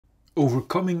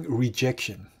Overcoming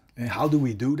rejection. And how do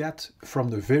we do that? From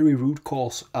the very root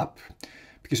cause up.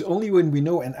 Because only when we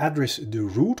know and address the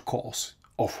root cause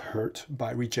of hurt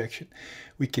by rejection,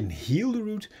 we can heal the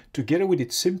root together with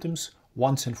its symptoms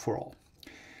once and for all.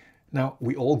 Now,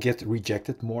 we all get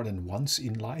rejected more than once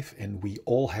in life, and we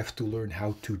all have to learn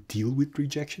how to deal with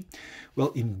rejection.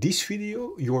 Well, in this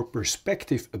video, your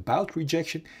perspective about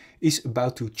rejection is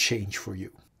about to change for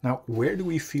you. Now, where do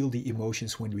we feel the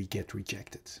emotions when we get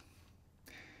rejected?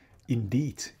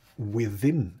 Indeed,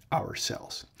 within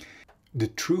ourselves. The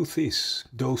truth is,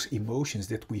 those emotions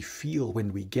that we feel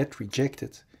when we get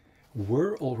rejected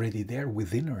were already there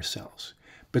within ourselves,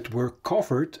 but were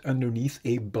covered underneath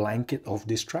a blanket of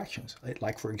distractions.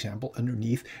 Like, for example,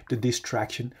 underneath the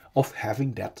distraction of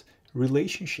having that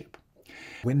relationship.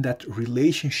 When that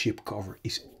relationship cover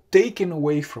is taken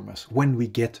away from us, when we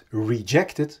get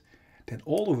rejected, then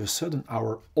all of a sudden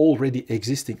our already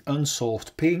existing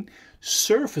unsolved pain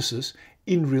surfaces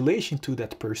in relation to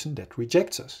that person that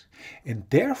rejects us. And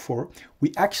therefore,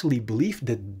 we actually believe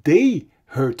that they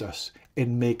hurt us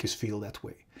and make us feel that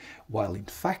way, while in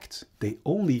fact, they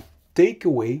only take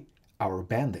away our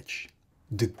bandage.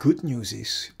 The good news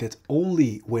is that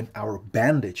only when our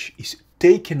bandage is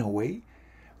taken away,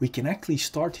 we can actually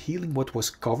start healing what was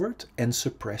covered and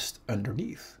suppressed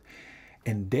underneath.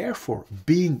 And therefore,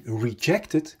 being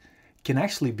rejected can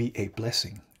actually be a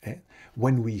blessing.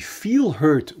 When we feel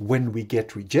hurt when we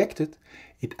get rejected,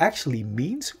 it actually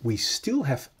means we still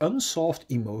have unsolved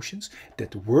emotions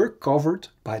that were covered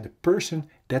by the person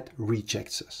that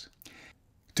rejects us.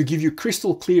 To give you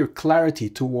crystal clear clarity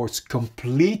towards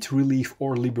complete relief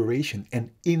or liberation and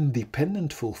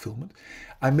independent fulfillment,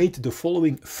 I made the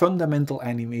following fundamental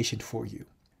animation for you.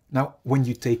 Now, when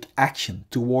you take action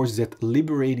towards that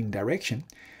liberating direction,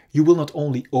 you will not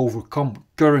only overcome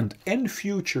current and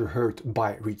future hurt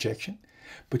by rejection,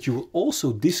 but you will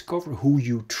also discover who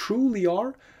you truly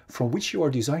are, from which you are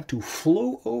designed to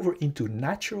flow over into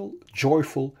natural,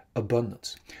 joyful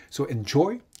abundance. So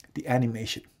enjoy the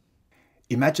animation.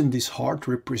 Imagine this heart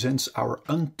represents our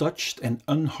untouched and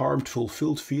unharmed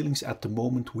fulfilled feelings at the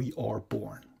moment we are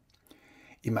born.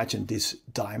 Imagine this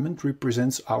diamond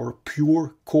represents our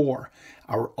pure core,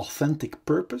 our authentic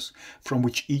purpose, from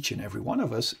which each and every one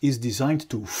of us is designed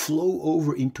to flow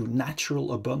over into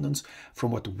natural abundance from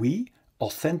what we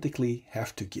authentically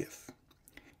have to give.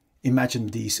 Imagine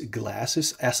these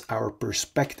glasses as our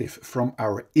perspective from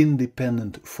our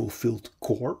independent, fulfilled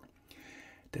core.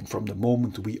 Then from the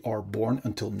moment we are born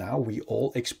until now, we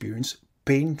all experience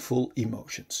painful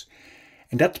emotions.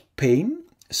 And that pain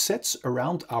sets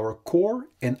around our core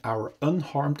and our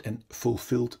unharmed and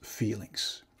fulfilled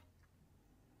feelings.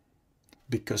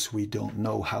 Because we don't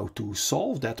know how to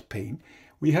solve that pain,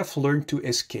 we have learned to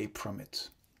escape from it.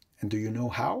 And do you know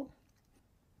how?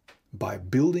 By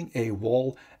building a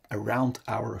wall around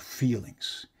our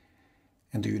feelings.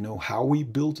 And do you know how we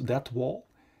build that wall?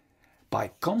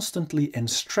 By constantly and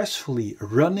stressfully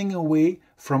running away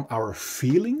from our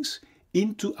feelings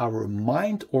into our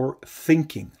mind or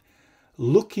thinking,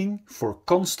 looking for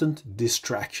constant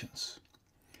distractions.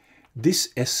 This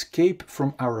escape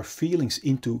from our feelings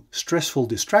into stressful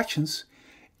distractions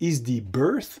is the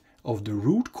birth of the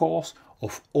root cause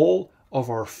of all of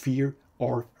our fear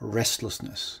or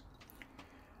restlessness.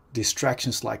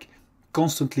 Distractions like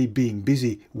constantly being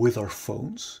busy with our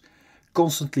phones,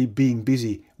 constantly being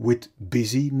busy with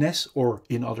busyness, or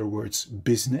in other words,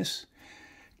 business,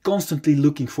 constantly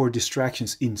looking for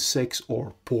distractions in sex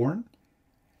or porn.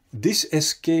 This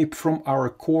escape from our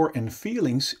core and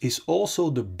feelings is also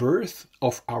the birth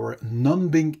of our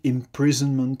numbing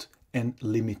imprisonment and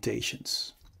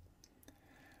limitations.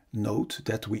 Note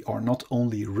that we are not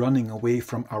only running away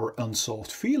from our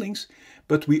unsolved feelings,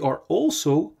 but we are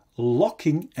also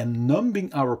locking and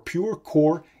numbing our pure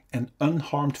core and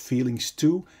unharmed feelings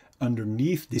too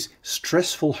underneath this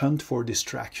stressful hunt for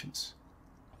distractions.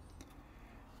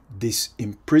 This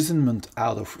imprisonment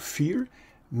out of fear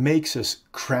makes us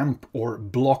cramp or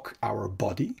block our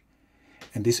body,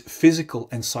 and this physical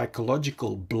and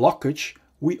psychological blockage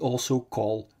we also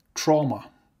call trauma.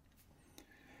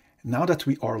 Now that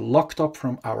we are locked up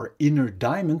from our inner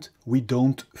diamond, we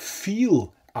don't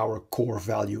feel our core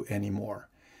value anymore.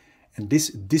 And this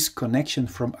disconnection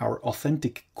from our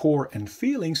authentic core and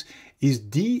feelings is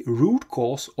the root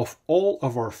cause of all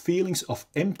of our feelings of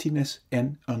emptiness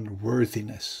and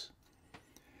unworthiness.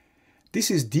 This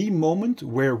is the moment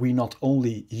where we not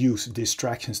only use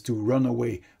distractions to run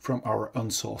away from our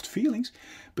unsolved feelings,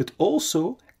 but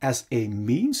also as a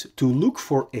means to look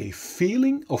for a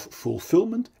feeling of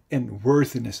fulfillment and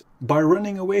worthiness by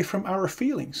running away from our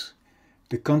feelings.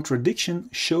 The contradiction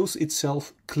shows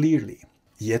itself clearly.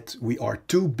 Yet we are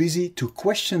too busy to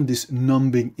question this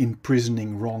numbing,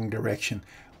 imprisoning wrong direction,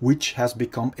 which has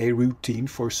become a routine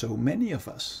for so many of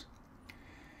us.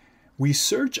 We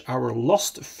search our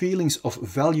lost feelings of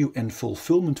value and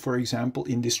fulfillment, for example,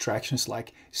 in distractions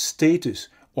like status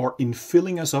or in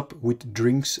filling us up with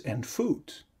drinks and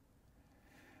food.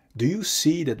 Do you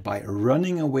see that by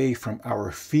running away from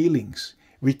our feelings,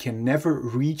 we can never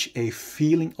reach a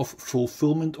feeling of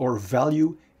fulfillment or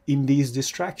value in these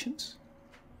distractions?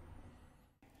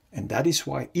 And that is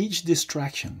why each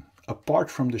distraction,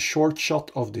 apart from the short shot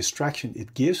of distraction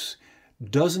it gives,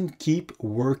 doesn't keep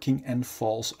working and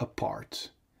falls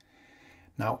apart.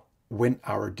 Now, when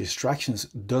our distractions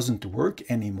doesn't work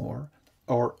anymore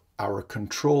or our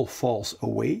control falls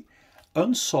away,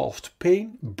 unsolved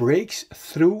pain breaks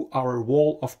through our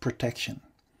wall of protection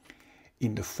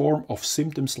in the form of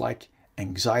symptoms like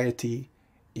anxiety,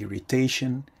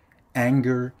 irritation,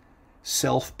 anger,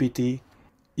 self-pity,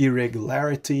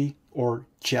 irregularity, or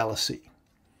jealousy.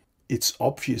 It's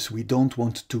obvious we don't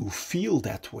want to feel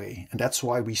that way, and that's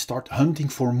why we start hunting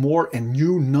for more and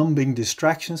new numbing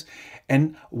distractions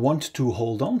and want to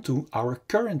hold on to our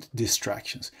current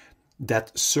distractions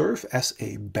that serve as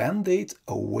a band-aid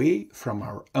away from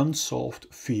our unsolved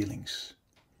feelings.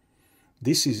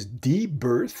 This is the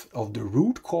birth of the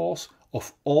root cause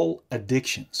of all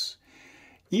addictions,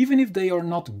 even if they are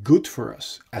not good for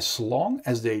us, as long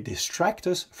as they distract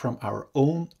us from our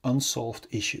own unsolved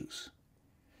issues.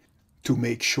 To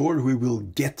make sure we will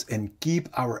get and keep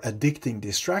our addicting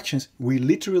distractions, we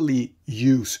literally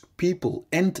use people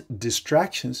and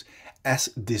distractions as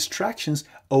distractions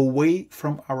away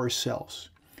from ourselves.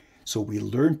 So we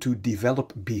learn to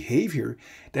develop behavior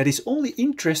that is only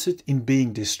interested in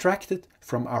being distracted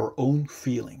from our own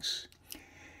feelings.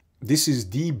 This is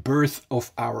the birth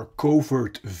of our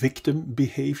covert victim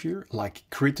behavior, like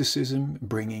criticism,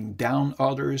 bringing down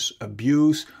others,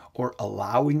 abuse or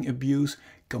allowing abuse,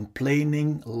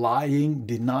 complaining, lying,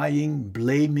 denying,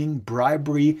 blaming,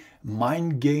 bribery,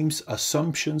 mind games,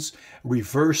 assumptions,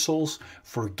 reversals,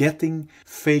 forgetting,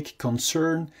 fake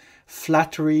concern,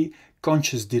 flattery,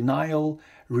 conscious denial,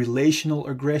 relational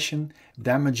aggression,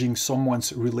 damaging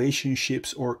someone's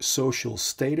relationships or social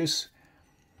status,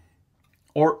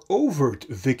 or overt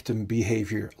victim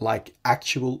behavior like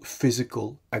actual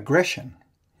physical aggression.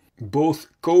 Both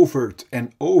covert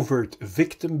and overt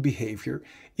victim behavior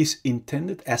is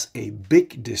intended as a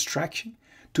big distraction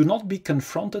to not be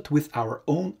confronted with our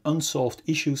own unsolved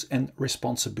issues and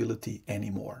responsibility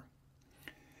anymore.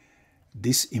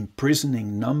 This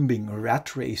imprisoning, numbing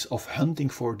rat race of hunting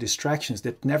for distractions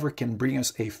that never can bring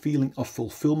us a feeling of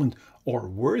fulfillment or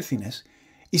worthiness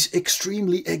is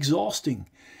extremely exhausting.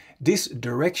 This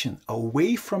direction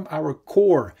away from our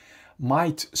core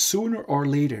might sooner or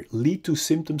later lead to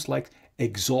symptoms like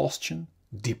exhaustion,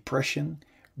 depression,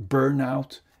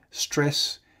 burnout,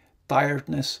 stress,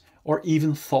 tiredness, or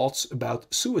even thoughts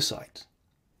about suicide.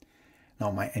 Now,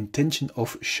 my intention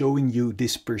of showing you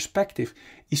this perspective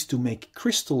is to make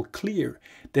crystal clear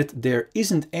that there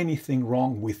isn't anything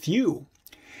wrong with you.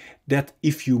 That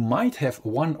if you might have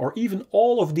one or even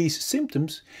all of these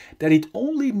symptoms, that it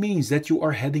only means that you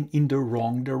are heading in the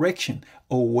wrong direction,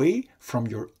 away from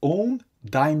your own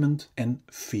diamond and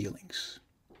feelings.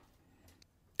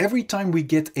 Every time we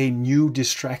get a new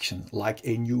distraction, like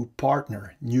a new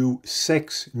partner, new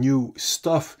sex, new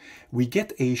stuff, we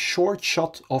get a short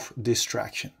shot of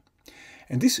distraction.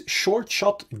 And this short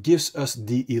shot gives us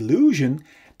the illusion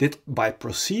that by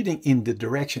proceeding in the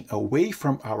direction away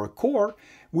from our core,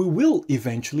 we will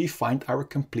eventually find our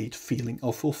complete feeling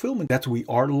of fulfillment that we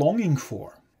are longing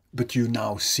for. But you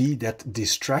now see that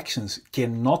distractions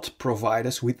cannot provide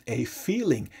us with a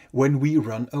feeling when we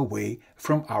run away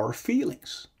from our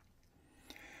feelings.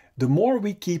 The more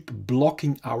we keep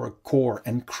blocking our core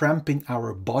and cramping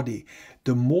our body,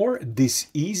 the more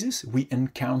diseases we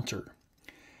encounter.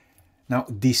 Now,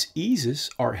 diseases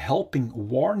are helping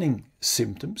warning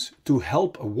symptoms to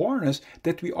help warn us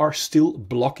that we are still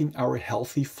blocking our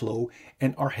healthy flow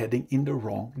and are heading in the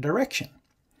wrong direction.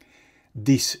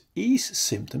 Disease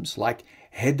symptoms like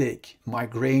headache,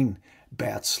 migraine,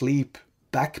 bad sleep,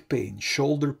 back pain,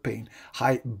 shoulder pain,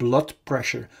 high blood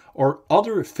pressure, or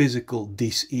other physical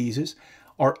diseases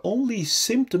are only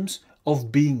symptoms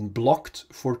of being blocked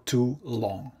for too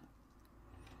long.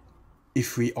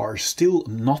 If we are still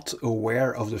not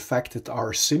aware of the fact that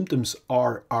our symptoms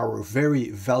are our very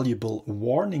valuable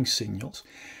warning signals,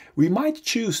 we might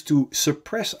choose to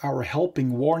suppress our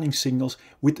helping warning signals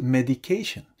with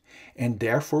medication and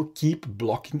therefore keep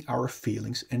blocking our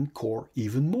feelings and core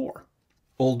even more.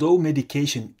 Although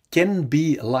medication can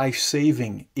be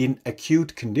life-saving in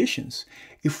acute conditions,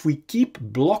 if we keep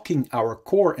blocking our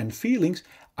core and feelings,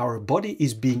 our body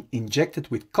is being injected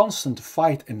with constant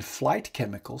fight and flight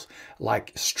chemicals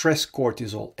like stress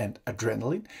cortisol and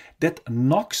adrenaline that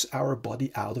knocks our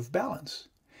body out of balance.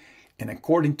 And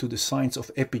according to the science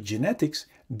of epigenetics,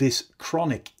 this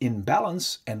chronic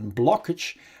imbalance and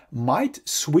blockage might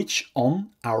switch on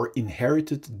our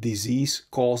inherited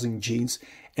disease-causing genes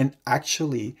and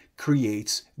actually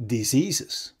creates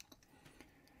diseases.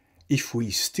 If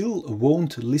we still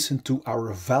won't listen to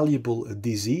our valuable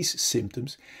disease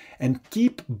symptoms and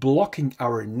keep blocking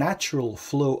our natural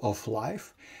flow of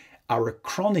life, our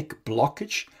chronic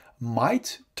blockage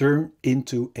might turn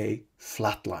into a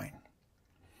flatline.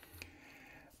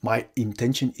 My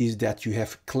intention is that you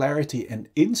have clarity and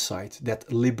insight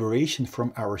that liberation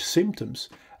from our symptoms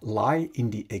lie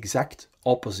in the exact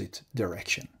opposite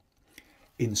direction,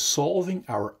 in solving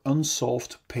our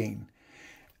unsolved pain,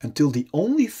 until the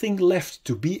only thing left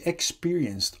to be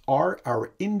experienced are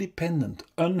our independent,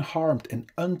 unharmed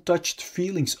and untouched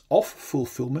feelings of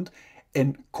fulfillment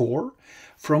and core,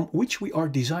 from which we are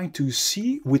designed to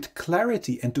see with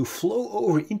clarity and to flow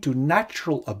over into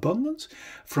natural abundance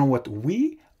from what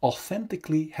we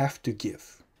authentically have to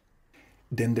give.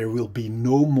 Then there will be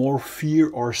no more fear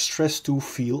or stress to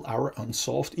feel our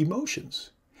unsolved emotions.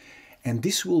 And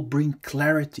this will bring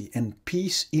clarity and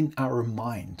peace in our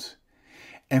mind.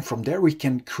 And from there we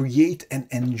can create and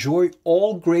enjoy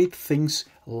all great things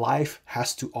life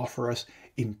has to offer us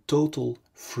in total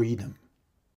freedom.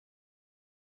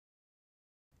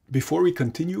 Before we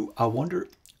continue, I wonder,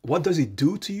 what does it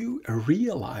do to you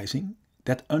realizing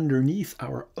that underneath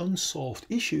our unsolved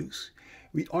issues,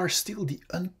 we are still the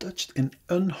untouched and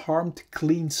unharmed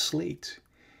clean slate?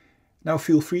 Now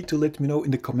feel free to let me know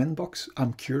in the comment box,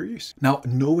 I'm curious. Now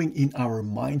knowing in our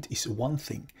mind is one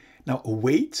thing. Now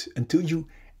wait until you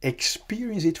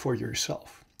experience it for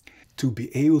yourself. To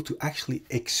be able to actually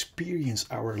experience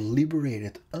our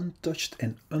liberated, untouched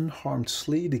and unharmed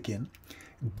slate again,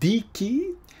 the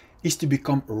key is to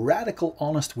become radical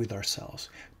honest with ourselves,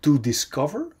 to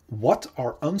discover what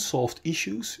our unsolved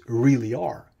issues really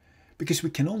are. Because we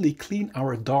can only clean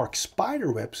our dark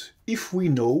spider webs if we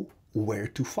know where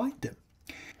to find them.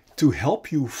 To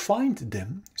help you find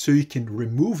them, so you can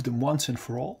remove them once and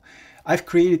for all, I've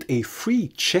created a free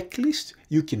checklist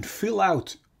you can fill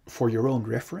out for your own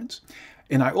reference.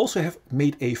 And I also have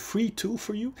made a free tool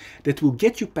for you that will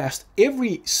get you past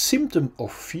every symptom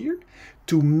of fear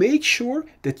to make sure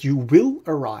that you will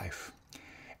arrive.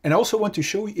 And I also want to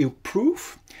show you a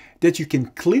proof that you can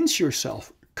cleanse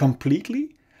yourself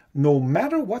completely no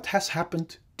matter what has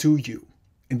happened to you.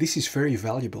 And this is very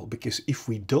valuable because if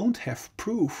we don't have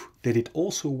proof that it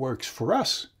also works for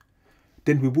us,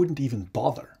 then we wouldn't even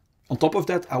bother. On top of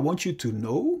that, I want you to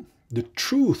know the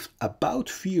truth about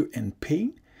fear and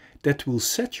pain that will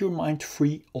set your mind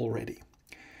free already.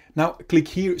 Now click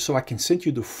here so I can send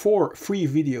you the 4 free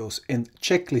videos and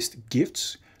checklist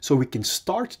gifts so we can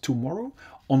start tomorrow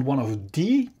on one of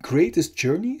the greatest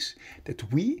journeys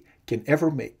that we can ever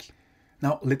make.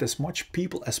 Now let as much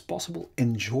people as possible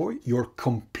enjoy your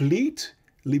complete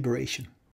liberation.